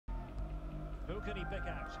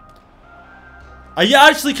Are you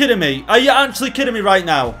actually kidding me? Are you actually kidding me right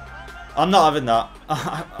now? I'm not having that.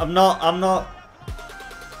 I'm not.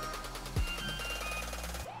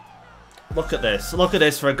 Look at this. Look at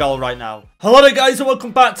this for a goal right now. Hello there, guys, and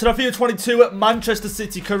welcome back to the FIFA 22 Manchester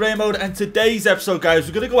City career mode. And today's episode, guys,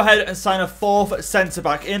 we're going to go ahead and sign a fourth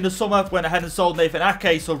centre-back. In the summer, went ahead and sold Nathan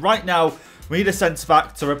Ake. So right now, we need a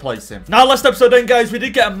centre-back to replace him. Now, last episode then, guys, we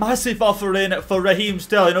did get a massive offer in for Raheem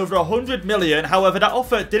Sterling, over 100 million. However, that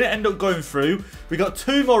offer didn't end up going through. We got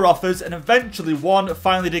two more offers, and eventually one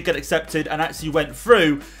finally did get accepted and actually went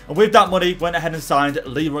through. And with that money, went ahead and signed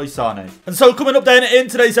Leroy Sané. And so, coming up then in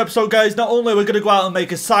today's episode, guys, not only are we going to go out and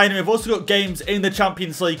make a signing, we've also got games in the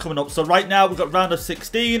Champions League coming up. So right now, we've got round of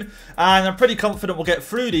 16, and I'm pretty confident we'll get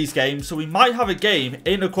through these games. So we might have a game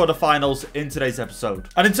in the quarterfinals in today's episode.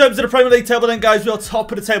 And in terms of the Premier League table then, guys, we are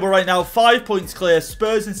top of the table right now, 5 points clear.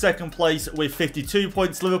 Spurs in second place with 52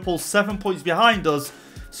 points. Liverpool 7 points behind us.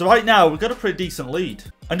 So right now, we've got a pretty decent lead.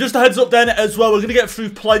 And just a heads up then as well, we're going to get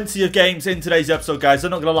through plenty of games in today's episode, guys.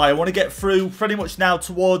 I'm not going to lie. I want to get through pretty much now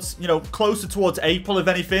towards, closer towards April, if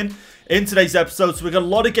anything, in today's episode. So we've got a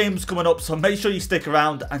lot of games coming up, so make sure you stick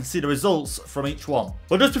around and see the results from each one.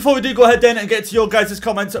 But just before we do go ahead then and get to your guys'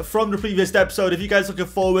 comments from the previous episode, if you guys are looking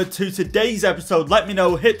forward to today's episode, let me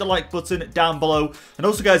know. Hit the like button down below. And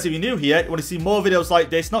also, guys, if you're new here, you want to see more videos like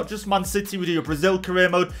this, not just Man City, we do a Brazil career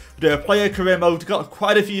mode, we do a player career mode. We've got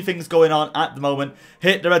quite a few things going on at the moment.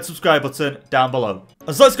 Hit the red subscribe button down below.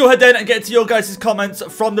 And so let's go ahead then and get to your guys' comments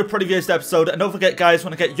from the previous episode. And don't forget, guys,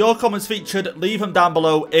 when I get your comments featured, leave them down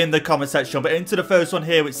below in the comment section. But into the first one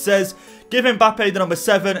here, which says, give Mbappe the number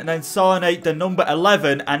 7 and then Sané the number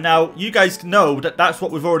 11. And now you guys know that that's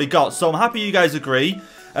what we've already got. So I'm happy you guys agree.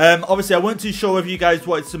 Obviously, I wasn't too sure if you guys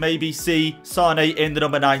wanted to maybe see Sané in the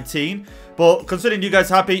number 19. But considering you guys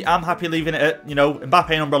are happy, I'm happy leaving it at,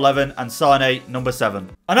 Mbappe number 11 and Sané number 7.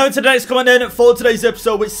 And now into the next comment in for today's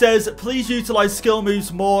episode, which says, please utilise skill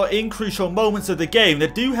moves more in crucial moments of the game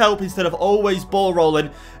that do help instead of always ball rolling.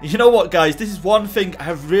 You know what, guys? This is one thing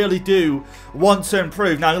I really do want to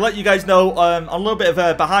improve. Now, I'm going to let you guys know a little bit of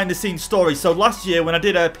a behind-the-scenes story. So last year, when I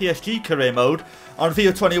did a PSG career mode on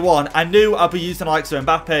FIFA 21, I knew I'd be using the likes of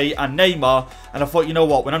Mbappe and Neymar, and I thought, you know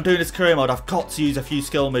what, when I'm doing this career mode, I've got to use a few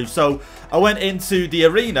skill moves. So I went into the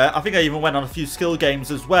arena. I think I even went on a few skill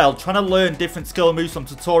games as well, trying to learn different skill moves from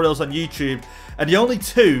tutorials on YouTube. And the only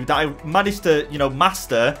two that I managed to,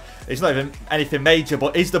 master, it's not even anything major,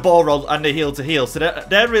 but is the ball roll and the heel to heel. So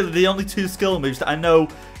they're really the only two skill moves that I know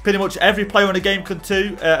pretty much every player in the game can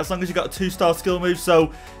do, as long as you've got a 2-star skill move.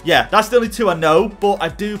 So, yeah, that's the only two I know, but I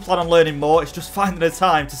do plan on learning more. It's just finding the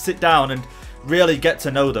time to sit down and really get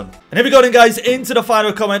to know them. And here we go then, guys, into the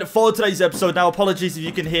final comment for today's episode. Now, apologies if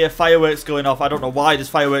you can hear fireworks going off. I don't know why there's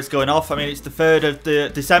fireworks going off. I mean, it's the 3rd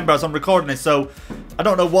of December as I'm recording this, so I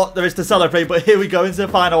don't know what there is to celebrate. But here we go into the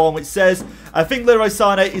final one, which says, I think Leroy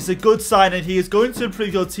Sané is a good signing. He is going to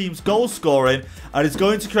improve your team's goal scoring and is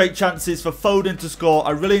going to create chances for Foden to score.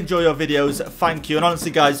 I really enjoy your videos. Thank you. And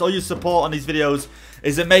honestly, guys, all your support on these videos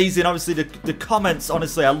is amazing. Obviously, the comments,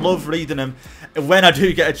 honestly, I love reading them when I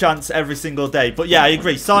do get a chance every single day. But yeah, I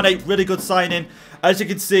agree. Sané, really good signing. As you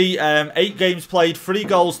can see, 8 games played, 3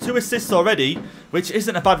 goals, 2 assists already, which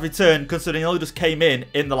isn't a bad return considering he only just came in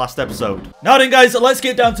the last episode. Now then, guys, let's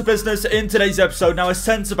get down to business in today's episode. Now, a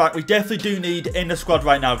centre-back we definitely do need in the squad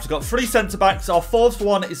right now. We've got 3 centre-backs. Our 4th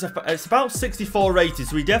one is it's about 64 rated,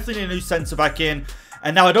 so we definitely need a new centre-back in.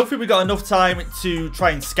 And now I don't think we've got enough time to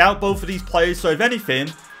try and scout both of these players. So if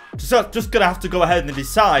anything, just going to have to go ahead and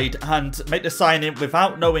decide and make the signing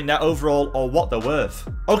without knowing their overall or what they're worth.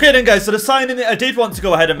 Okay then, guys, so the signing that I did want to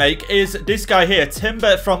go ahead and make is this guy here,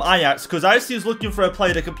 Timber from Ajax, because I actually was looking for a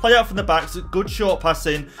player that can play out from the backs, good short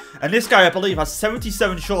passing. And this guy, I believe, has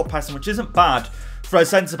 77 short passing, which isn't bad for a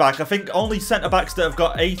centre-back. I think only centre-backs that have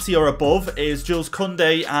got 80 or above is Jules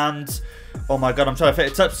Koundé and, oh my god, I'm trying to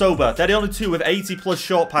fit it, Sober. They're the only two with 80 plus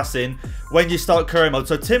short passing when you start career mode.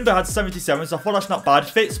 So Timber had 77, so I thought that's not bad.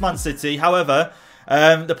 Fits Man City. However,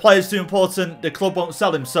 the player's too important. The club won't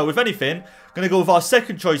sell him. So if anything, I'm going to go with our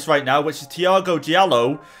second choice right now, which is Thiago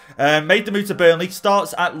Diallo. Made the move to Burnley,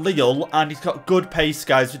 starts at Lille, and he's got good pace,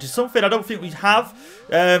 guys, which is something I don't think we have.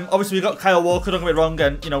 Obviously, we've got Kyle Walker, don't get me wrong,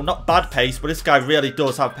 and, not bad pace, but this guy really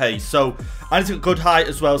does have pace. So, and he's got good height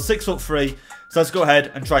as well, 6'3". So let's go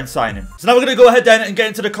ahead and try and sign him. So now we're going to go ahead then and get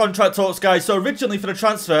into the contract talks, guys. So originally for the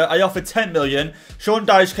transfer, I offered 10 million. Sean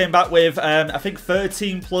Dyche came back with, I think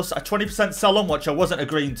 13 plus a 20% sell-on, which I wasn't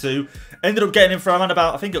agreeing to. Ended up getting him for around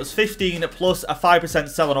about, I think it was 15 plus a 5%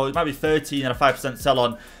 sell-on, or it might be 13 and a 5%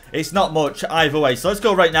 sell-on. It's not much either way. So let's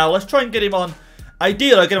go right now. Let's try and get him on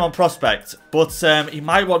Ideally, I'll get him on prospect, but he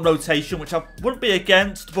might want rotation, which I wouldn't be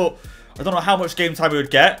against, but I don't know how much game time he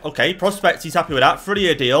would get. Okay, prospect, he's happy with that.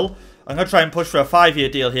 3-year deal. I'm going to try and push for a 5-year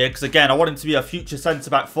deal here, because again, I want him to be a future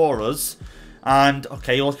centre-back for us. And,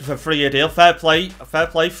 okay, you're looking for a 3-year deal. Fair play,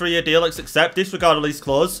 3-year deal, let's accept. Disregard a lease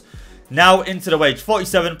clause. Now into the wage,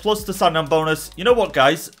 47 plus the sign-on bonus. You know what,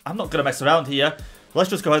 guys? I'm not going to mess around here. Let's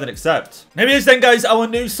just go ahead and accept. Here it is then, guys. Our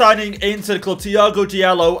new signing into the club, Thiago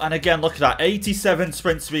Giello. And again, look at that. 87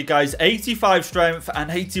 sprint speed, guys. 85 strength and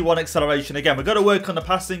 81 acceleration. Again, we've got to work on the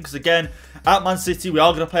passing because, again, at Man City, we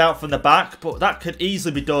are going to play out from the back. But that could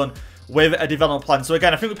easily be done with a development plan. So,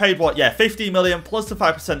 again, I think we paid, what? Yeah, 15 million plus the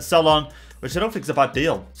 5% sell-on, which I don't think is a bad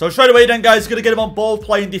deal. So straight away then, guys, going to get him on ball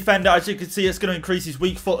playing defender. As you can see, it's going to increase his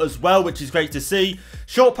weak foot as well, which is great to see.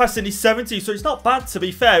 Short passing is 70, so it's not bad, to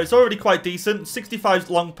be fair. It's already quite decent. 65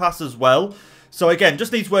 long pass as well. So again,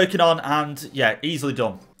 just needs working on, and yeah, easily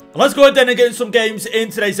done. And let's go ahead then and get some games in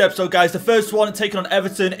today's episode, guys. The first one, taking on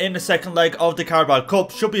Everton in the second leg of the Carabao Cup.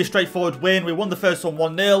 Should be a straightforward win. We won the first one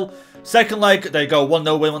 1-0. Second leg, there you go,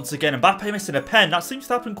 1-0 win once again. Mbappe missing a pen. That seems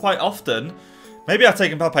to happen quite often. Maybe I've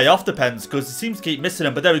taken Mbappe off the pens because he seems to keep missing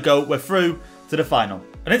them. But there we go. We're through to the final.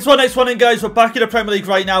 And into our next one in, guys. We're back in the Premier League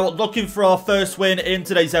right now, looking for our first win in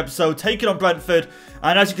today's episode. Taking on Brentford.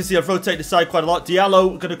 And as you can see, I've rotated the side quite a lot.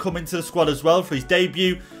 Diallo going to come into the squad as well for his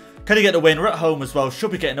debut. Can he get the win? We're at home as well.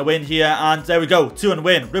 Should be getting a win here. And there we go. 2-1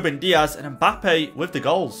 win. Ruben Diaz and Mbappe with the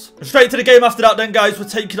goals. And straight to the game after that then, guys. We're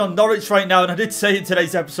taking on Norwich right now. And I did say in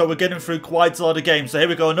today's episode, we're getting through quite a lot of games. So here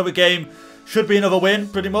we go. Another game. Should be another win,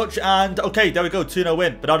 pretty much. And, okay, there we go. 2-0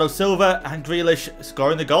 win. Bernardo Silva and Grealish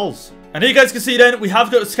scoring the goals. And here you guys can see then, we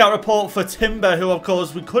have got a scout report for Timber, who, of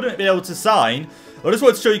course, we couldn't be able to sign. I just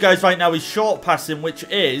want to show you guys right now his short passing, which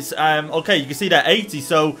is, okay, you can see there, 80.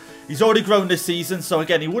 So he's already grown this season. So,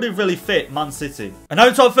 again, he wouldn't really fit Man City. And now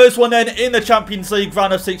into our first one then in the Champions League,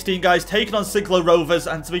 round of 16, guys. Taking on Siglo Rovers.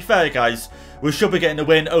 And to be fair, guys, we should be getting a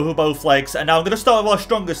win over both legs. And now I'm going to start with our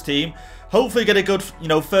strongest team. Hopefully get a good, you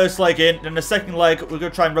know, first leg in. And the second leg, we're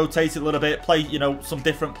going to try and rotate it a little bit. Play, you know, some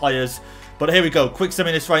different players. But here we go. Quick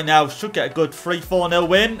simming this right now. Should get a good 3-4-0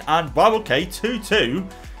 win. And, wow, okay, 2-2.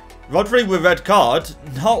 Rodri with red card.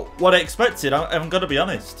 Not what I expected, I'm going to be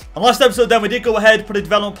honest. And last episode then, we did go ahead, put a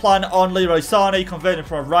development plan on Leroy Sané, converting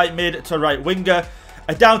from a right mid to a right winger.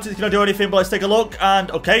 I doubt it's going to do anything, but let's take a look. And,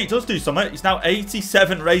 okay, it does do something. It's now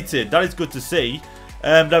 87 rated. That is good to see.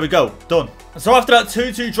 There we go. Done. So after that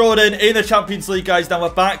 2-2 draw in the Champions League, guys, now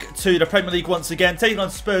we're back to the Premier League once again, taking on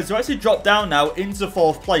Spurs, who actually dropped down now into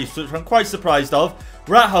 4th place, which I'm quite surprised of.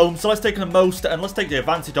 We're at home, so let's take the most and let's take the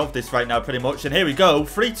advantage of this right now, pretty much. And here we go,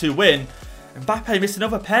 3-2 win. Mbappe missed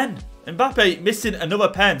another pen. Mbappe missing another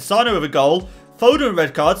pen. Sané with a goal. Foden with a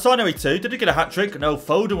red card. Sané with 2. Did he get a hat-trick? No,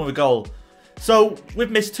 Foden with a goal. So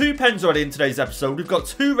we've missed 2 pens already in today's episode. We've got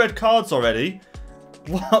 2 red cards already.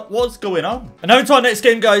 What's going on? And now into our next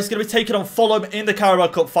game, guys. Going to be taking on Fulham in the Carabao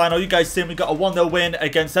Cup final. You guys seen we got a 1-0 win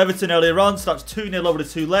against Everton earlier on. So that's 2-0 over the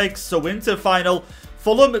 2 legs. So we're into the final.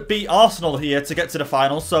 Fulham beat Arsenal here to get to the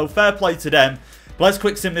final. So fair play to them. But let's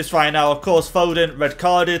quick sim this right now. Of course, Foden red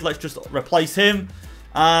carded. Let's just replace him.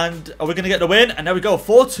 And are we going to get the win? And there we go.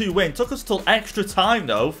 4-2 win. Took us till extra time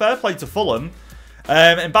though. Fair play to Fulham.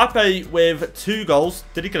 Mbappe with 2 goals.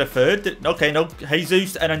 Did he get a third? Okay, no.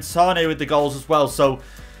 Jesus and then Sané with the goals as well. So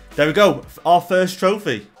there we go. Our first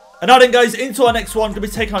trophy. And now then, guys, into our next one. Going to be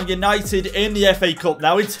taking on United in the FA Cup.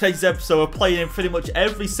 Now, in today's episode, we're playing in pretty much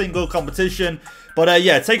every single competition. But,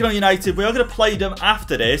 yeah, taking on United. We are going to play them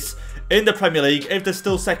after this in the Premier League if they're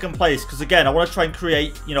still second place. Because, again, I want to try and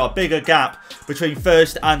create, you know, a bigger gap between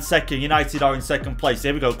first and second. United are in second place.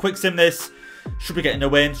 Here we go. Quick sim this. Should be getting a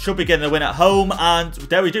win. Should be getting a win at home. And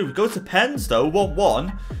there we do. We go to pens, though.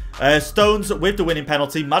 1-1. Stones with the winning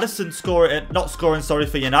penalty. Maddison not scoring, sorry,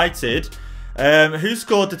 for United. Who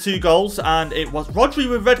scored the 2 goals? And it was Rodri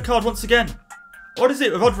with red card once again. What is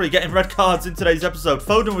it with Rodri getting red cards in today's episode?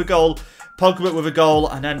 Foden with a goal. Pogba with a goal,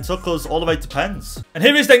 and then took us all the way to pens. And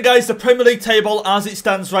here is then, guys, the Premier League table as it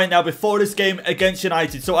stands right now before this game against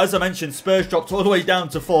United. So, as I mentioned, Spurs dropped all the way down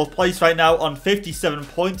to 4th place right now on 57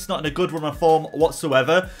 points. Not in a good run of form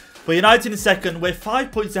whatsoever. But United in second, we're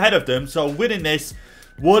 5 points ahead of them. So, winning this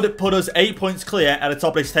would put us 8 points clear at the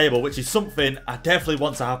top of this table, which is something I definitely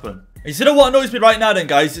want to happen. And you know what annoys me right now then,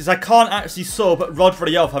 guys, is I can't actually sub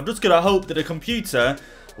Rodri off. I'm just going to hope that the computer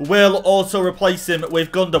will also replace him with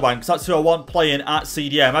Gundogan, because that's who I want playing at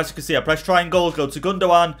CDM. As you can see, I press triangle, go to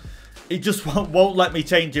Gundogan. It just won't let me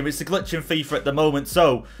change him. It's a glitch in FIFA at the moment.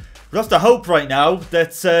 So, we have to hope right now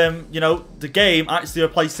that, you know, the game actually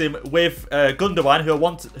replaces him with Gundogan, who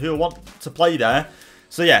I want to play there.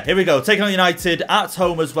 So yeah, here we go. Taking on United at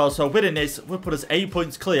home as well. So winning this will put us 8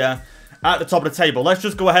 points clear at the top of the table. Let's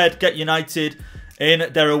just go ahead, get United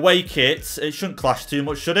in their away kits. It shouldn't clash too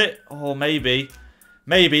much, should it? Or maybe.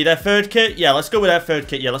 Maybe their third kit? Yeah, let's go with their third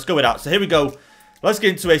kit. Yeah, let's go with that. So here we go. Let's get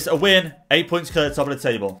into this. A win. 8 points clear at the top of the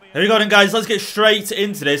table. Here we go then, guys. Let's get straight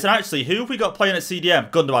into this. And actually, who have we got playing at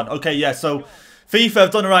CDM? Gundogan. Okay, yeah. So FIFA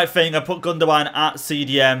have done the right thing. I put Gundogan at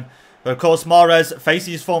CDM. But of course, Mahrez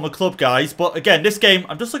facing his former club, guys. But again, this game,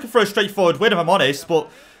 I'm just looking for a straightforward win, if I'm honest. But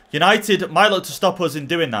United might look to stop us in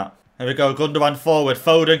doing that. Here we go. Gundogan forward.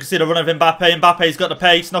 Foden. Can see the run of Mbappe. Mbappe's got the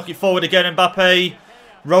pace. Knock it forward again, Mbappe.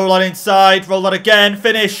 Roll on inside. Roll on again.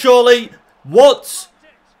 Finish. Surely. What?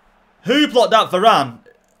 Who blocked that? Varane.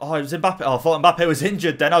 Oh, it was Mbappe. Oh, I thought Mbappe was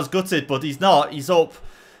injured then. I was gutted, but he's not. He's up.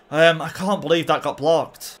 I can't believe that got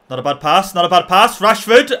blocked. Not a bad pass. Not a bad pass.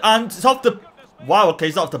 Rashford. And it's off the... Wow, okay,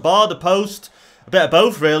 he's off the bar, the post. A bit of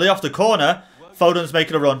both, really. Off the corner. Foden's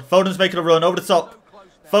making a run. Foden's making a run over the top.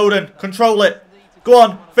 Foden, control it. Go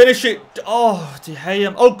on, finish it. Oh, De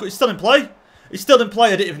Gea. Oh, it's still in play. He's still in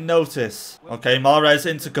play. I didn't even notice. Okay, Mahrez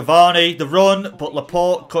into Cavani. The run, but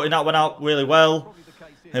Laporte cutting that one out really well.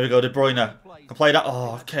 Here we go, De Bruyne. Can play that.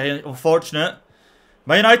 Oh, okay, unfortunate.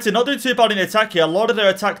 Man United not doing too bad in the attack here. A lot of their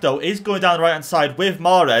attack, though, is going down the right-hand side with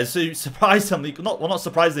Mahrez, who surprisingly, not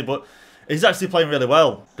surprisingly, but he's actually playing really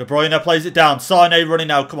well. De Bruyne plays it down. Sane running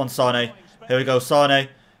now. Come on, Sane. Here we go, Sane.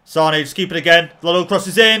 Sane, just keep it again. The low cross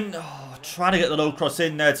is in. Oh, trying to get the low cross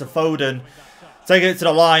in there to Foden. Taking it to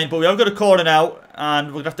the line, but we have got a corner now, and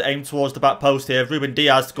we're going to have to aim towards the back post here. Ruben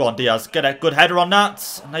Diaz. Go on, Diaz. Get a good header on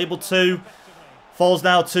that. Unable to. Falls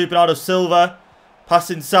now to Bernardo Silva. Pass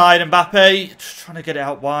inside, Mbappe. Just trying to get it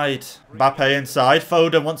out wide. Mbappe inside.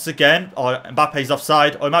 Foden once again. Oh, Mbappe's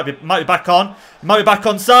offside. Oh, he might be back on. He might be back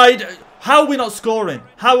on side. How are we not scoring?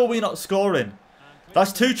 How are we not scoring?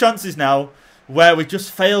 That's 2 chances now where we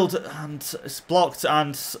just failed and it's blocked,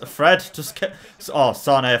 and Fred just kept... Oh,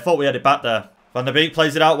 Sane. I thought we had it back there. Van der Beek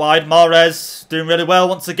plays it out wide. Mahrez doing really well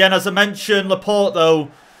once again, as I mentioned. Laporte,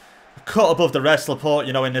 though, cut above the rest. Laporte,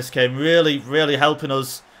 you know, in this game, really, really helping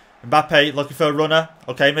us. Mbappe looking for a runner.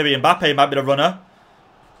 Okay, maybe Mbappe might be the runner.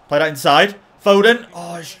 Play that inside. Foden.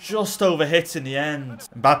 Oh, it's just overhit in the end.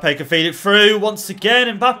 Mbappe can feed it through. Once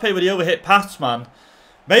again, Mbappe with the overhit pass, man.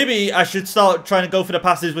 Maybe I should start trying to go for the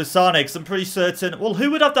passes with Sane, because I'm pretty certain... Well,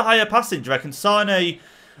 who would have the higher passing, do you reckon? Sane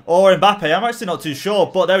or Mbappe? I'm actually not too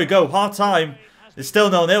sure. But there we go. Hard time. It's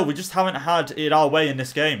still 0-0. We just haven't had it our way in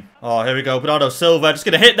this game. Oh, here we go. Bernardo Silva just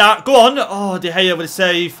going to hit that. Go on. Oh, De Gea with a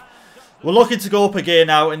save. We're looking to go up a gear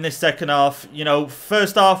now in this second half. You know,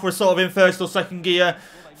 first half we're sort of in first or second gear.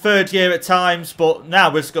 Third gear at times. But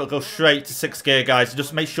now we've just got to go straight to 6th gear, guys. And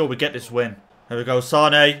just make sure we get this win. Here we go.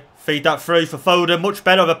 Sane. Feed that through for Foden. Much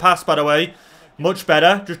better of a pass, by the way. Much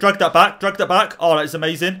better. Just drag that back. Drag that back. Oh, that is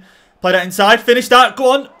amazing. Play that inside. Finish that.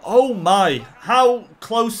 Go on. Oh, my. How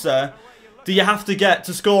closer do you have to get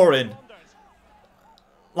to scoring?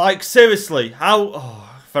 Like, seriously. How... Oh.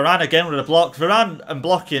 Varane again with a block. Varane and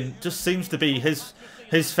blocking just seems to be his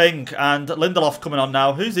thing. And Lindelof coming on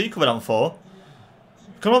now. Who's he coming on for?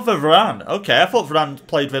 Come on for Varane. Okay, I thought Varane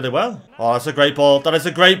played really well. Oh, that's a great ball. That is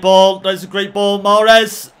a great ball. That is a great ball.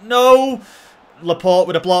 Mahrez. No. Laporte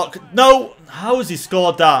with a block. No. How has he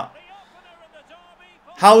scored that?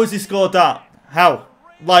 How has he scored that? How?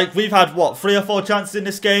 Like, we've had, what, 3 or 4 chances in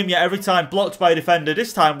this game, yet every time blocked by a defender.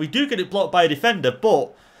 This time, we do get it blocked by a defender,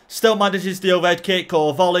 but still manages the overhead kick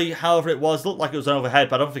or volley, however it was. Looked like it was an overhead,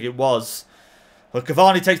 but I don't think it was. But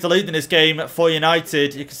Cavani takes the lead in this game for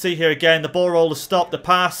United. You can see here again, the ball roller stopped, the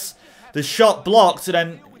pass, the shot blocked, and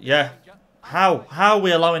then, yeah. How are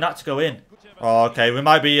we allowing that to go in? Oh, okay, we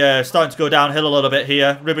might be starting to go downhill a little bit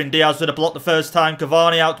here. Ruben Diaz with a block the first time.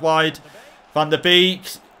 Cavani out wide. Van der Beek.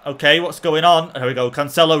 Okay, what's going on? Here we go.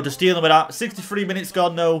 Cancelo just dealing with that. 63 minutes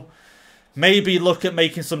gone, though. Maybe look at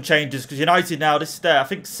making some changes, because United now, this is their, I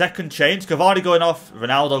think, 2nd change. Cavani going off,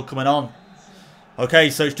 Ronaldo coming on. Okay,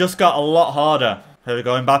 so it's just got a lot harder. Here we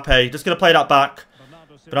go, Mbappe. Just going to play that back.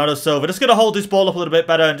 Bernardo Silva. Just going to hold this ball up a little bit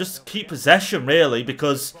better and just keep possession, really,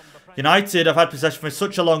 because United have had possession for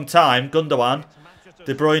such a long time. Gundogan.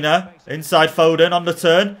 De Bruyne. Inside Foden on the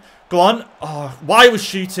turn. Go on. Oh, why was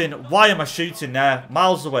shooting? Why am I shooting there?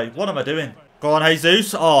 Miles away. What am I doing? Go on,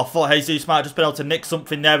 Jesus. Oh, I thought Jesus might have just been able to nick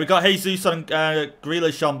something there. We got Jesus on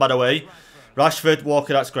Grealish on, by the way. Rashford,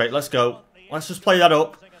 Walker, that's great. Let's go. Let's just play that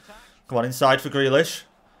up. Come on, inside for Grealish.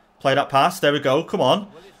 Play that pass. There we go. Come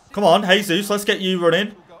on. Come on, Jesus. Let's get you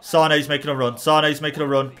running. Sane's making a run. Sane's making a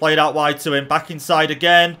run. Play it out wide to him. Back inside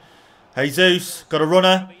again. Jesus. Got a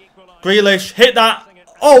runner. Grealish. Hit that.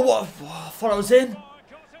 Oh, what? I thought I was in.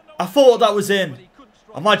 I thought that was in.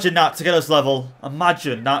 Imagine that to get us level.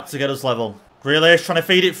 Imagine that to get us level. Grealish trying to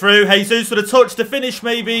feed it through. Jesus with a touch to finish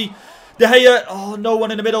maybe. De Gea. Oh, no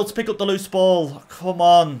one in the middle to pick up the loose ball. Come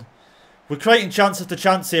on. We're creating chance after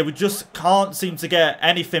chance here. We just can't seem to get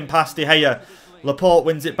anything past De Gea. Laporte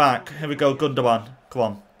wins it back. Here we go, Gundogan. Come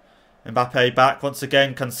on. Mbappe back once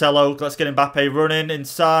again. Cancelo. Let's get Mbappe running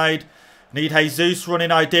inside. Need Jesus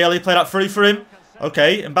running ideally. Play that through for him.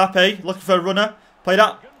 Okay, Mbappe looking for a runner. Play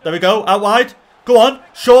that. There we go. Out wide. Go on.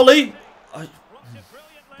 Surely.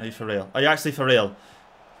 Are you for real? Are you actually for real?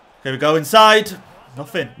 Here we go. Inside.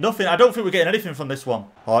 Nothing. Nothing. I don't think we're getting anything from this one.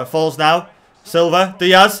 Alright, falls now. Silva.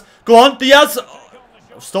 Diaz. Go on. Diaz.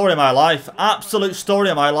 Story of my life. Absolute story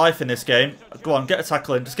of my life in this game. Go on. Get a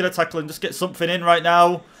tackle in. Just get a tackle in. Just get something in right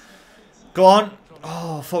now. Go on.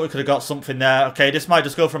 Oh, I thought we could have got something there. Okay, this might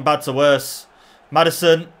just go from bad to worse.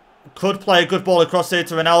 Maddison could play a good ball across here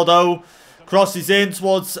to Ronaldo. Crosses in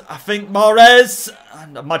towards, I think, Mahrez.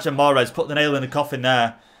 And imagine Mahrez put the nail in the coffin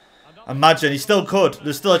there. Imagine, he still could.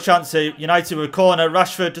 There's still a chance here. United with a corner.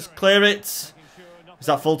 Rashford, just clear it. Is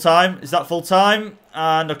that full time? Is that full time?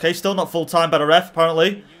 And, okay, still not full time by the ref,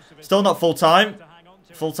 apparently. Still not full time.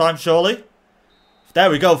 Full time, surely. There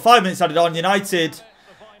we go. 5 minutes added on. United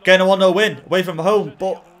getting a 1-0 win away from home.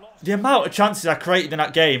 But the amount of chances I created in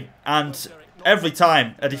that game, and every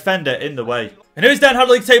time a defender in the way. And here's then how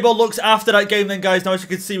the league table looks after that game then, guys. Now, as you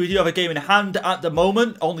can see, we do have a game in hand at the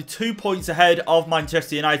moment. Only 2 points ahead of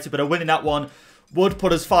Manchester United, but a win in that one would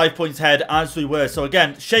put us 5 points ahead as we were. So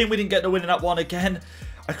again, shame we didn't get the win in that one again.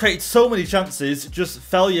 I created so many chances, just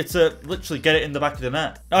failure to literally get it in the back of the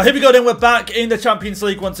net. Now, here we go then. We're back in the Champions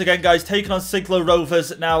League once again, guys, taking on Siglo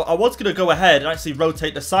Rovers. Now, I was going to go ahead and actually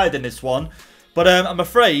rotate the side in this one, but I'm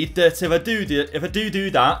afraid that if I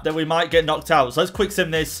do that, then we might get knocked out. So let's quick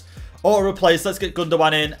sim this. Auto replace. Let's get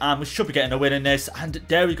Gundogan in, and we should be getting a win in this. And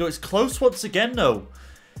there we go. It's close once again, though.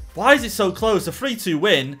 Why is it so close? A 3-2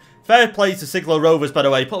 win. Fair play to Siglo Rovers, by the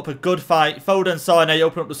way. Put up a good fight. Foden, Sane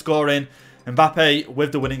open up the scoring. Mbappe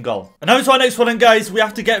with the winning goal. And now to our next one, and guys, we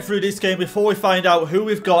have to get through this game before we find out who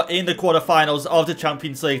we've got in the quarterfinals of the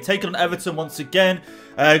Champions League. Taking on Everton once again.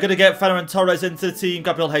 Going to get Foden and Torres into the team.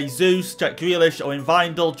 Gabriel Jesus, Jack Grealish, Owen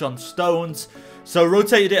Vindal, John Stones. So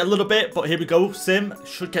rotated it a little bit, but here we go. Sim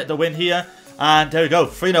should get the win here. And there we go.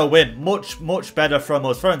 3-0 win. Much better from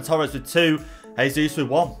us. Foden and Torres with 2. Jesus with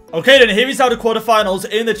 1. Okay then, here is how the quarterfinals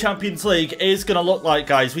in the Champions League is going to look like,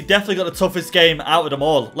 guys. We definitely got the toughest game out of them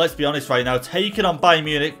all. Let's be honest right now. Taking on Bayern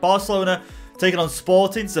Munich, Barcelona taking on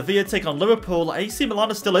Sporting, Sevilla taking on Liverpool, AC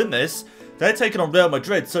Milan are still in this. They're taking on Real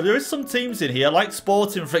Madrid. So there is some teams in here, like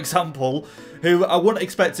Sporting, for example, who I wouldn't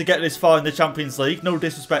expect to get this far in the Champions League. No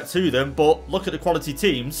disrespect to them, but look at the quality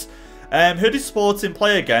teams. Who did Sporting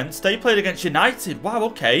play against? They played against United. Wow,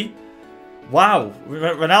 okay. Wow.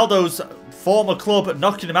 Ronaldo's former club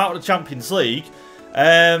knocking him out of the Champions League.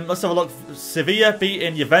 Let's have a look. Sevilla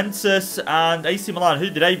beating Juventus, and AC Milan, who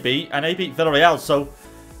did they beat? And they beat Villarreal, so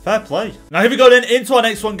fair play. Now here we go then into our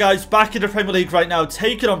next one, guys. Back in the Premier League right now,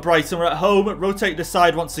 taking on Brighton. We're at home, rotate the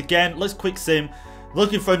side once again. Let's quick sim.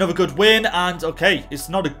 Looking for another good win, and okay, it's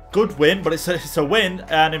not a good win, but it's a win.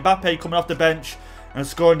 And Mbappe coming off the bench and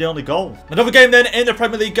scoring the only goal. Another game then in the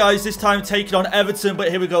Premier League, guys. This time taking on Everton, but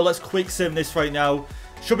here we go. Let's quick sim this right now.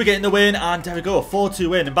 Should be getting the win, and there we go, a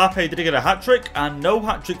 4-2 win. Mbappe did get a hat-trick, and no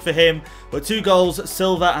hat-trick for him, but 2 goals,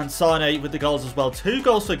 Silva and Sane with the goals as well. 2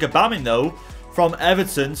 goals for Gabamin, though, from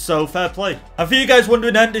Everton, so fair play. And for you guys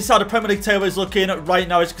wondering then, this is how the Premier League table is looking right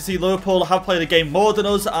now. As you can see, Liverpool have played a game more than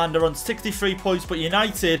us, and they're on 63 points, but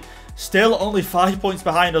United still only 5 points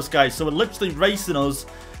behind us, guys, so we're literally racing us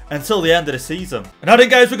until the end of the season. And now then,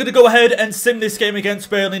 guys, we're going to go ahead and sim this game against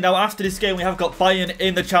Burnley. Now, after this game, we have got Bayern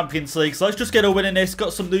in the Champions League. So let's just get a win in this.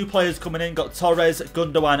 Got some new players coming in. Got Torres,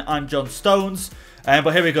 Gundogan, and John Stones.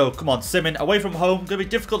 But here we go. Come on, simming away from home. Going to be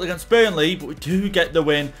difficult against Burnley, but we do get the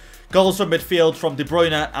win. Goals from midfield from De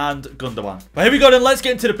Bruyne and Gundogan. But here we go then. Let's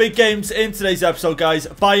get into the big games in today's episode, guys.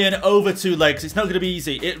 Bayern over 2 legs. It's not going to be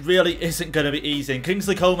easy. It really isn't going to be easy. And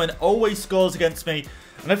Kingsley Coman always scores against me.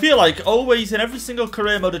 And I feel like always in every single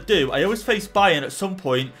career mode I do, I always face Bayern at some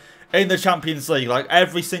point in the Champions League, like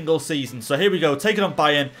every single season. So here we go, taking on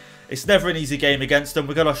Bayern. It's never an easy game against them.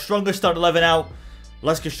 We've got our strongest start 11 out.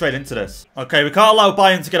 Let's get straight into this. Okay, we can't allow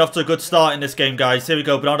Bayern to get off to a good start in this game, guys. Here we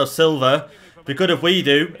go, Bernardo Silva. Be good if we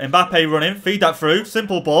do. Mbappe running, feed that through.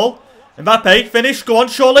 Simple ball. Mbappe, finish, go on,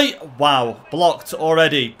 surely. Wow, blocked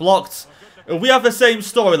already, blocked. We have the same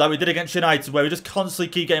story like we did against United, where we just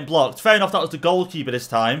constantly keep getting blocked. Fair enough, that was the goalkeeper this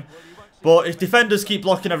time. But if defenders keep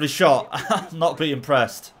blocking every shot, I'm not be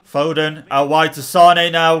impressed. Foden, out wide to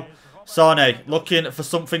Sane now. Sane, looking for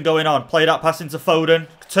something going on. Play that pass into Foden.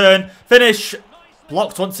 Turn, finish.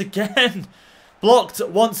 blocked once again. Blocked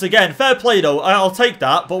once again. Fair play, though. I'll take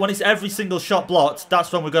that. But when it's every single shot blocked,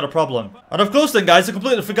 that's when we've got a problem. And of course then, guys, I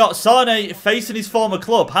completely forgot Sane facing his former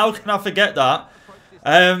club. How can I forget that?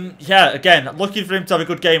 Yeah, again, looking for him to have a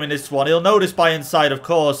good game in this one. He'll notice by inside, of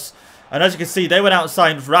course. And as you can see, they went out and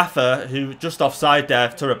signed Rafa, who just offside there,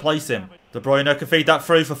 to replace him. De Bruyne can feed that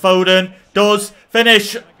through for Foden. Does.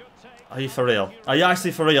 Finish. Are you for real? Are you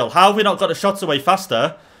actually for real? How have we not got the shots away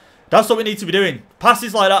faster? That's what we need to be doing.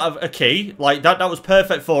 Passes like that are key. Like, that was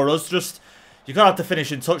perfect for us. Just, you got to have the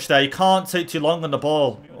finishing touch there. You can't take too long on the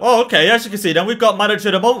ball. Oh, okay. As you can see, then we've got Manager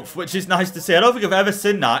of the Month, which is nice to see. I don't think I've ever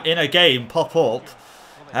seen that in a game pop up.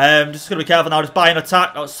 Just going to be careful now. Just buy an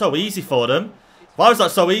attack. That was so easy for them. Why was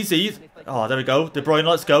that so easy? Oh, there we go. De Bruyne,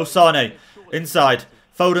 let's go. Sane, inside.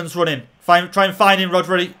 Foden's running. Try and find him,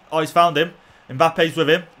 Rodri. Oh, he's found him. Mbappe's with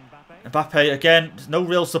him. Mbappe again, no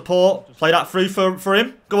real support. Play that through for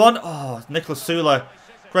him. Go on. Oh, Nicolas Sula.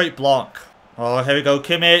 Great block. Oh, here we go.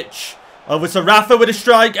 Kimmich. Over to Rafa with a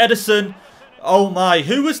strike. Ederson. Oh my.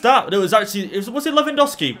 Who was that? It was actually, was it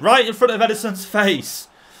Lewandowski? Right in front of Ederson's face.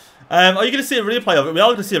 Are you going to see a replay of it? We are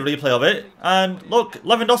going to see a replay of it. And look,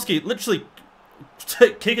 Lewandowski literally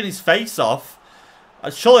kicking his face off.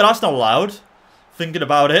 Surely that's not allowed. Thinking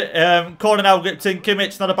about it. Corner now gripped in.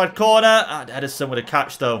 Kimmich, not a bad corner. And Ederson with a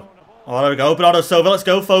catch though. Oh, there we go. Bernardo Silva. Let's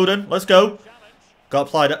go, Foden. Let's go. Got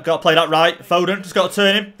to play that right. Foden, just got to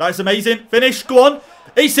turn him. That is amazing. Finish. Go on.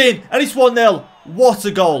 He's in. And it's 1-0. What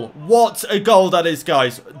a goal. What a goal that is,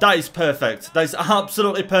 guys. That is perfect. That is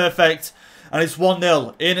absolutely perfect. And it's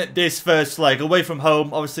 1-0 in this first leg. Away from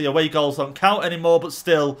home. Obviously, away goals don't count anymore. But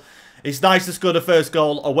still, it's nice to score the first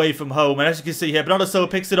goal away from home. And as you can see here, Bernardo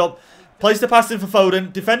Silva picks it up. Plays the pass in for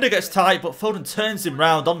Foden. Defender gets tight, but Foden turns him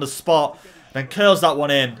round on the spot. Then curls that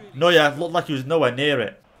one in. Neuer looked like he was nowhere near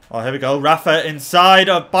it. Oh, here we go. Rafa inside.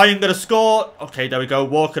 Bayern going to score. Okay, there we go.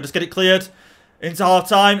 Walker, just get it cleared. Into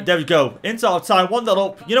half-time. There we go. Into half-time. 1-0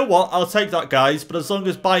 up. You know what? I'll take that, guys. But as long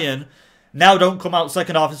as Bayern now don't come out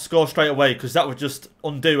second half and score straight away, because that would just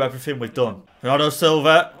undo everything we've done. Bernardo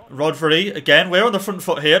Silva. Rodri. Again, we're on the front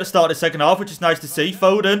foot here to start the second half, which is nice to see.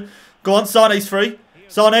 Foden. Go on. Sane's free.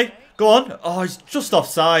 Sane. Go on. Oh, he's just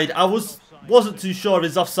offside. I wasn't too sure if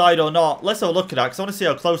he's offside or not. Let's have a look at that, because I want to see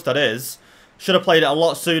how close that is. Should have played it a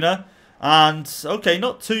lot sooner. And, okay,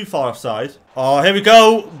 not too far offside. Oh, here we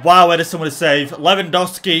go. Wow, Ederson with a save.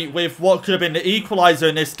 Lewandowski with what could have been the equaliser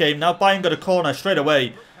in this game. Now Bayern got a corner straight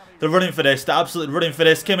away. They're running for this. They're absolutely running for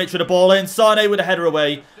this. Kimmich with the ball in. Sane with a header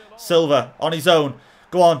away. Silva on his own.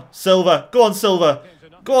 Go on, Silva. Go on, Silva.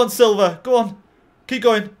 Go on, Silva. Go on. Keep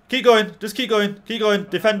going. Keep going. Just keep going. Keep going.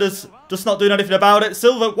 Defenders just not doing anything about it.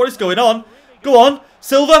 Silva, what is going on? Go on.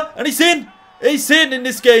 Silva. And he's in. He's in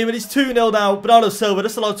this game. And it's 2-0 now. Bernardo Silva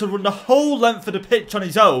just allowed to run the whole length of the pitch on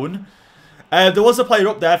his own. There was a player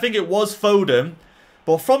up there. I think it was Foden.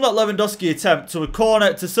 But from that Lewandowski attempt to a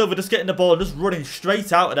corner to Silva just getting the ball and just running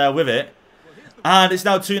straight out of there with it. And it's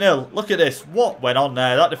now 2-0. Look at this. What went on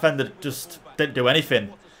there? That defender just didn't do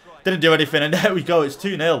anything. Didn't do anything, and there we go, it's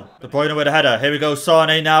 2-0. De Bruyne with a header. Here we go,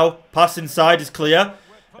 Sane now. Pass inside is clear.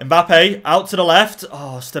 Mbappe out to the left.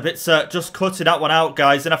 Oh, Stabitzer just cutting that one out,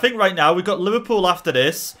 guys. And I think right now we've got Liverpool after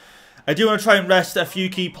this. I do want to try and rest a few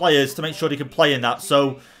key players to make sure they can play in that.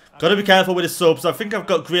 So, got to be careful with the subs. I think I've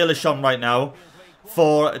got Grealish on right now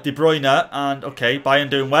for De Bruyne. And, okay,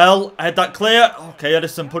 Bayern doing well. Head that clear. Okay,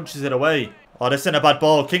 Ederson punches it away. Oh, this isn't a bad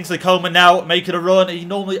ball. Kingsley Coman now making a run. He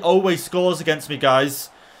normally always scores against me,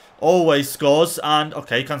 guys. Always scores. And,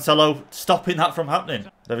 okay, Cancelo stopping that from happening.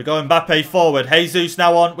 There we go. Mbappe forward. Jesus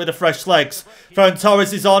now on with the fresh legs. Throwing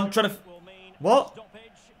Torres is on. Trying to... What?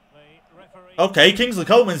 Okay, Kingsley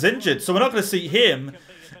Coman's injured. So we're not going to see him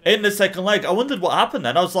in the second leg. I wondered what happened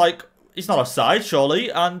then. I was like, he's not offside,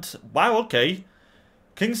 surely. And, wow, okay.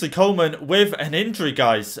 Kingsley Coman with an injury,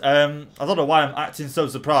 guys. I don't know why I'm acting so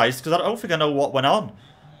surprised. Because I don't think I know what went on.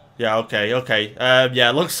 Yeah, okay.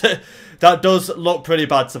 Yeah, looks... That does look pretty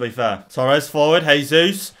bad, to be fair. Torres forward.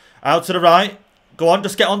 Jesus. Out to the right. Go on,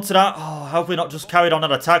 just get onto that. Oh, how have we not just carried on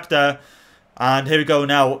an attack there? And here we go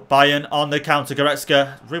now. Bayern on the counter.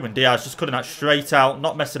 Goretzka. Ruben Diaz just cutting that straight out.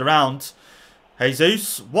 Not messing around.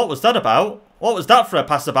 Jesus. What was that about? What was that for a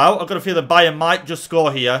pass about? I've got a feeling Bayern might just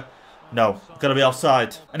score here. No. Going to be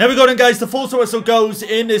offside. And there we go then, guys. The full whistle goes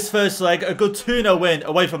in this first leg. A good 2-0 win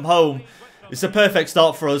away from home. It's a perfect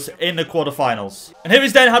start for us in the quarterfinals. And here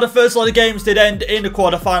is then how the first lot of games did end in the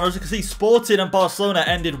quarterfinals. You can see Sporting and Barcelona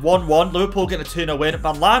ended 1-1. Liverpool getting a 2-0 win.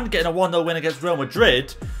 Milan getting a 1-0 win against Real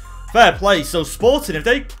Madrid. Fair play. So Sporting, if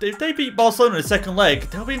they beat Barcelona in the second leg,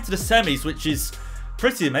 they'll be into the semis, which is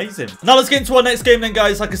pretty amazing. Now let's get into our next game then,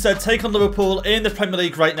 guys. Like I said, take on Liverpool in the Premier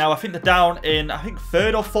League right now. I think they're down in, I think,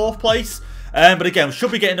 3rd or 4th place. But again, we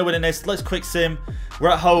should be getting a win in this. Let's quick sim. We're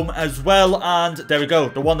at home as well. And there we go.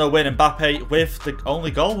 The 1-0 win. Mbappe with the only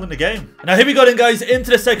goal in the game. Now here we go then, guys. Into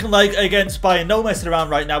the second leg against Bayern. No messing around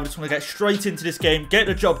right now. We just want to get straight into this game. Get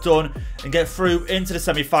the job done. And get through into the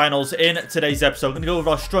semi-finals in today's episode. I'm going to go with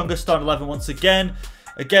our strongest starting 11 once again.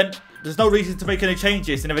 Again, there's no reason to make any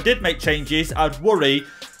changes. And if I did make changes, I'd worry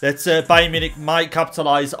that Bayern Munich might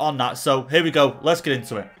capitalise on that. So here we go. Let's get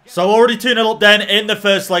into it. So already 2-0 up then in the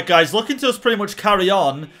first leg, guys. Looking to us pretty much carry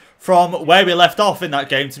on from where we left off in that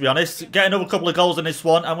game, to be honest. Get another couple of goals in this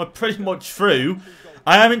one, and we're pretty much through.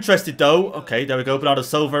 I am interested, though. Okay, there we go. Bernardo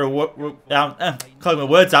Silva, calling my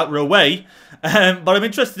words out, we're away. But I'm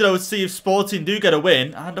interested, though, to see if Sporting do get a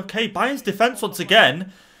win. And, okay, Bayern's defence once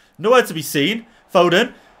again. Nowhere to be seen.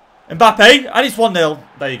 Foden. Mbappe, and it's 1-0.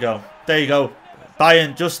 There you go. There you go.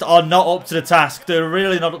 Bayern just are not up to the task. They're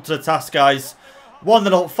really not up to the task, guys.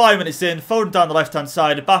 1-0, 5 minutes in. Foden down the left-hand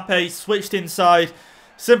side. Mbappe switched inside.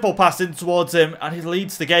 Simple pass in towards him, and he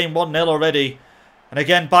leads the game 1-0 already. And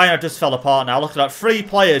again, Bayern just fell apart now. Look at that. 3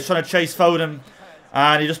 players trying to chase Foden.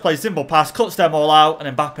 And he just plays simple pass, cuts them all out,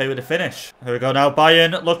 and Mbappe with a finish. Here we go now.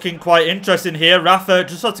 Bayern looking quite interesting here. Rafa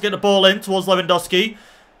just had to get the ball in towards Lewandowski.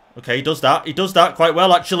 Okay, he does that. He does that quite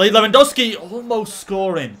well, actually. Lewandowski almost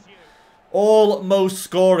scoring. Almost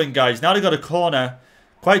scoring, guys. Now they got a corner.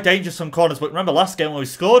 Quite dangerous on corners, but remember last game when we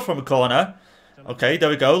scored from a corner. Okay, there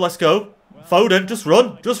we go. Let's go. Foden, just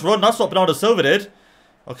run. Just run. That's what Bernardo Silva did.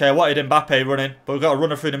 Okay, I wanted Mbappe running, but we've got a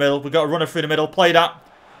runner through the middle. We've got a runner through the middle. Play that.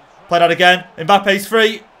 Play that again. Mbappe's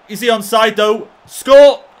free. Is he onside, though?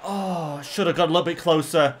 Score! Oh, should have got a little bit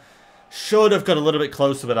closer. Should have got a little bit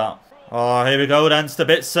closer with that. Oh, here we go then.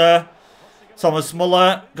 Stabitzer. Thomas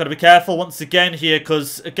Muller, got to be careful once again here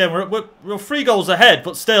because, again, we're 3 goals ahead,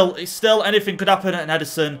 but still anything could happen. And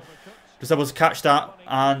Edison just able to catch that.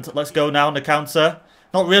 And let's go now on the counter.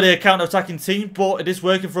 Not really a counter-attacking team, but it is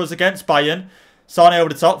working for us against Bayern. Sane over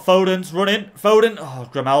the top. Foden's running. Foden. Oh,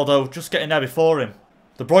 Grimaldo just getting there before him.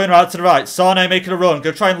 De Bruyne out to the right. Sane making a run.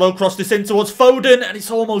 Going to try and low cross this in towards Foden. And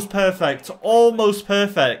it's almost perfect. Almost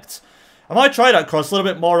perfect. I might try that cross a little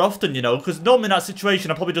bit more often, you know, because normally in that situation,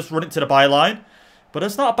 I'll probably just run it to the byline. But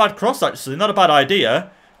it's not a bad cross, actually. Not a bad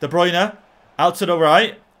idea. De Bruyne, out to the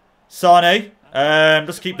right. Sane,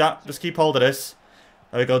 just keep that. Just keep hold of this.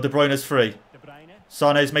 There we go. De Bruyne's free.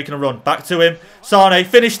 Sane's making a run. Back to him. Sane,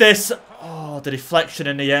 finish this. Oh, the deflection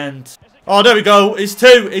in the end. Oh, there we go. It's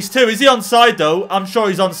 2. It's 2. Is he onside, though? I'm sure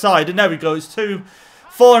he's onside. And there we go. It's 2.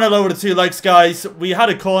 4-0 over the 2 legs, guys. We had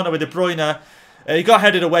a corner with De Bruyne. He got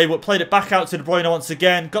headed away, but played it back out to De Bruyne once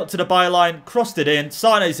again. Got to the byline, crossed it in.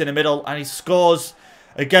 Sane's in the middle, and he scores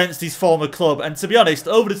against his former club. And to be honest,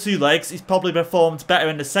 over the 2 legs, he's probably performed better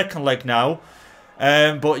in the second leg now.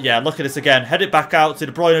 But yeah, look at this again. Head it back out to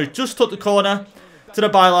De Bruyne, who just took the corner to the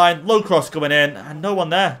byline. Low cross coming in, and no one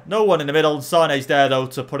there. No one in the middle. Sane's there, though,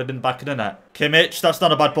 to put it in back in the net. Kimmich, that's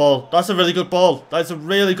not a bad ball. That's a really good ball. That's a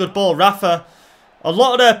really good ball. Rafa. A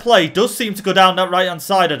lot of their play does seem to go down that right-hand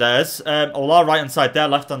side of theirs. Or our right-hand side, their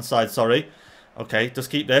left-hand side, sorry. Okay,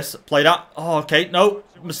 just keep this. Play that. Oh, okay, no.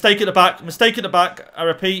 Mistake at the back. Mistake at the back. I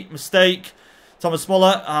repeat, mistake. Thomas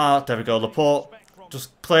Muller. Ah, there we go. Laporte.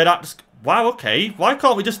 Just clear that. Just, wow, okay. Why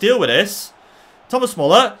can't we just deal with this? Thomas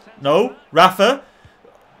Muller. No. Rafa.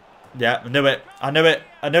 Yeah, I knew it. I knew it.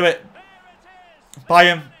 I knew it.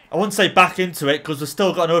 Bayern. I wouldn't say back into it because we've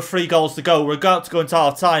still got another 3 goals to go. We're about to go into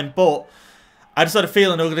half-time, but I just had a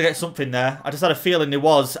feeling we were going to get something there. I just had a feeling there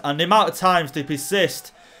was. And the amount of times they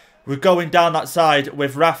persist with going down that side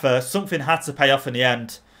with Rafa, something had to pay off in the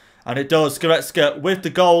end. And it does. Goretzka with the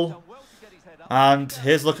goal. And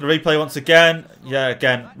here's looking at the replay once again. Yeah,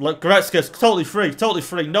 again. Look, Goretzka's totally free. Totally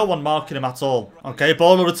free. No one marking him at all. Okay,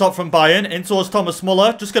 ball over the top from Bayern. In towards Thomas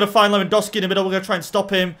Muller. Just going to find Lewandowski in the middle. We're going to try and stop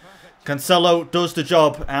him. Cancelo does the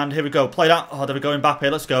job. And here we go. Play that. Oh, there we go. Mbappe.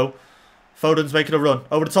 Let's go. Foden's making a run.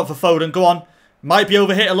 Over the top for Foden. Go on. Might be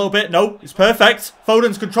overhit a little bit. No, it's perfect.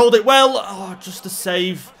 Foden's controlled it well. Oh, just a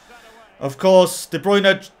save. Of course, De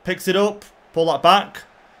Bruyne picks it up. Pull that back.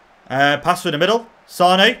 Pass through the middle.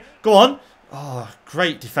 Sane. Go on. Oh,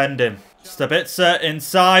 great defending. Stabitzer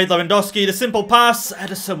inside. Lewandowski, the simple pass.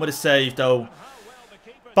 Edison with a save, though.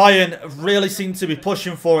 Bayern really seem to be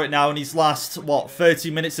pushing for it now in these last, what, 30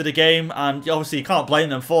 minutes of the game. And obviously, you can't blame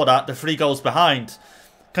them for that. They're 3 goals behind.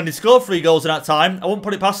 Can they score 3 goals in that time? I won't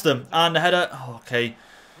put it past them. And the header. Oh, okay.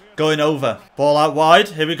 Going over. Ball out wide.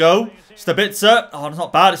 Here we go. Stabitzer. Oh, it's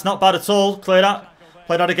not bad. It's not bad at all. Clear that.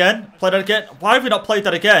 Play that again. Play that again. Why have we not played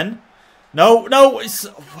that again? No. No. It's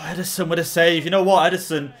Edison with a save. You know what,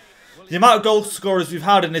 Edison? the amount of goal scorers we've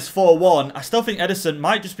had in this 4-1, I still think Ederson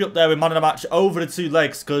might just be up there with man of the match over the 2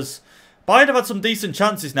 legs, because Bayern have had some decent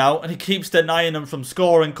chances now, and he keeps denying them from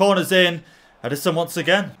scoring. Corners in. Ederson once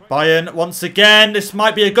again. Bayern once again. This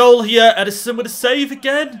might be a goal here. Ederson with a save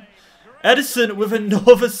again. Ederson with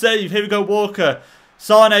another save. Here we go, Walker.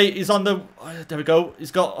 Sane is on the... there we go.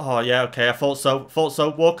 He's got... oh, yeah, okay. I thought so.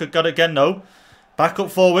 Walker got it again. No. Back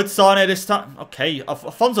up forward. Sane this time. Okay.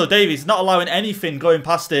 Alphonso Davies not allowing anything going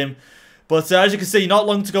past him. But as you can see, not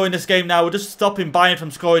long to go in this game now. We're just stopping Bayern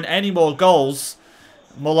from scoring any more goals.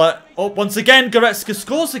 Muller up once again. Goretzka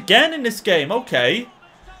scores again in this game. Okay.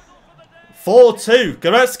 4-2.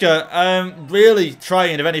 Goretzka really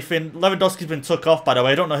trying, if anything. Lewandowski's been took off, by the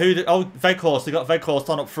way. I don't know who... oh, Weghorst. They got Weghorst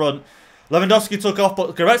on up front. Lewandowski took off,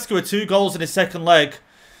 but Goretzka with 2 goals in his second leg.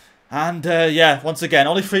 And, yeah, once again,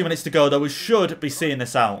 only 3 minutes to go, though. We should be seeing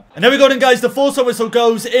this out. And there we go then, guys. The full-time whistle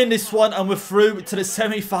goes in this one, and we're through to the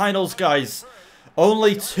semi-finals, guys.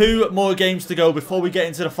 Only 2 more games to go before we get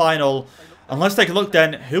into the final. And let's take a look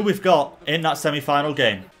then who we've got in that semi-final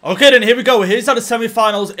game. Okay then, here we go. Here's how the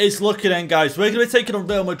semi-finals is looking then, guys. We're going to be taking on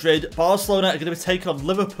Real Madrid. Barcelona are going to be taking on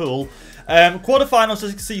Liverpool. Quarterfinals, as you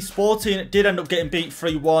can see, Sporting did end up getting beat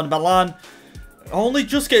 3-1. Milan only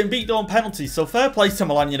just getting beat on penalties. So fair play to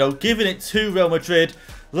Milan, you know, giving it to Real Madrid.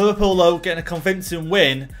 Liverpool, though, getting a convincing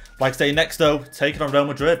win. Like I say, next, though, taking on Real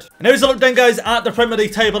Madrid. And here's a look then, guys, at the Premier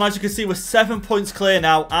League table. And as you can see, we're 7 points clear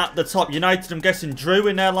now at the top. United, I'm guessing, drew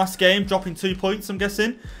in their last game, dropping 2 points, I'm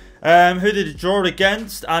guessing. Who did it draw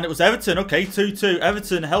against? And it was Everton. Okay, 2-2.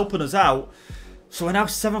 Everton helping us out. So we're now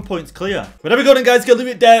 7 points clear. But there we go then, guys. Gonna leave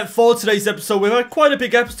it there for today's episode. We've had quite a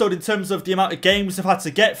big episode in terms of the amount of games we've had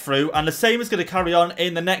to get through. And the same is going to carry on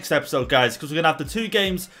in the next episode, guys. Because we're going to have the 2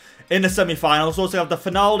 games in the semi-finals. Also have the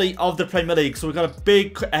finale of the Premier League. So we've got a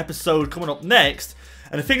big episode coming up next.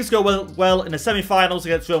 And if things go well in the semi-finals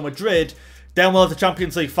against Real Madrid, then we'll have the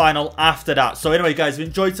Champions League final after that. So anyway, guys, if you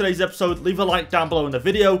enjoyed today's episode, leave a like down below in the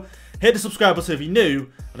video. Hit the subscribe button if you're new.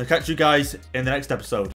 And I'll catch you guys in the next episode.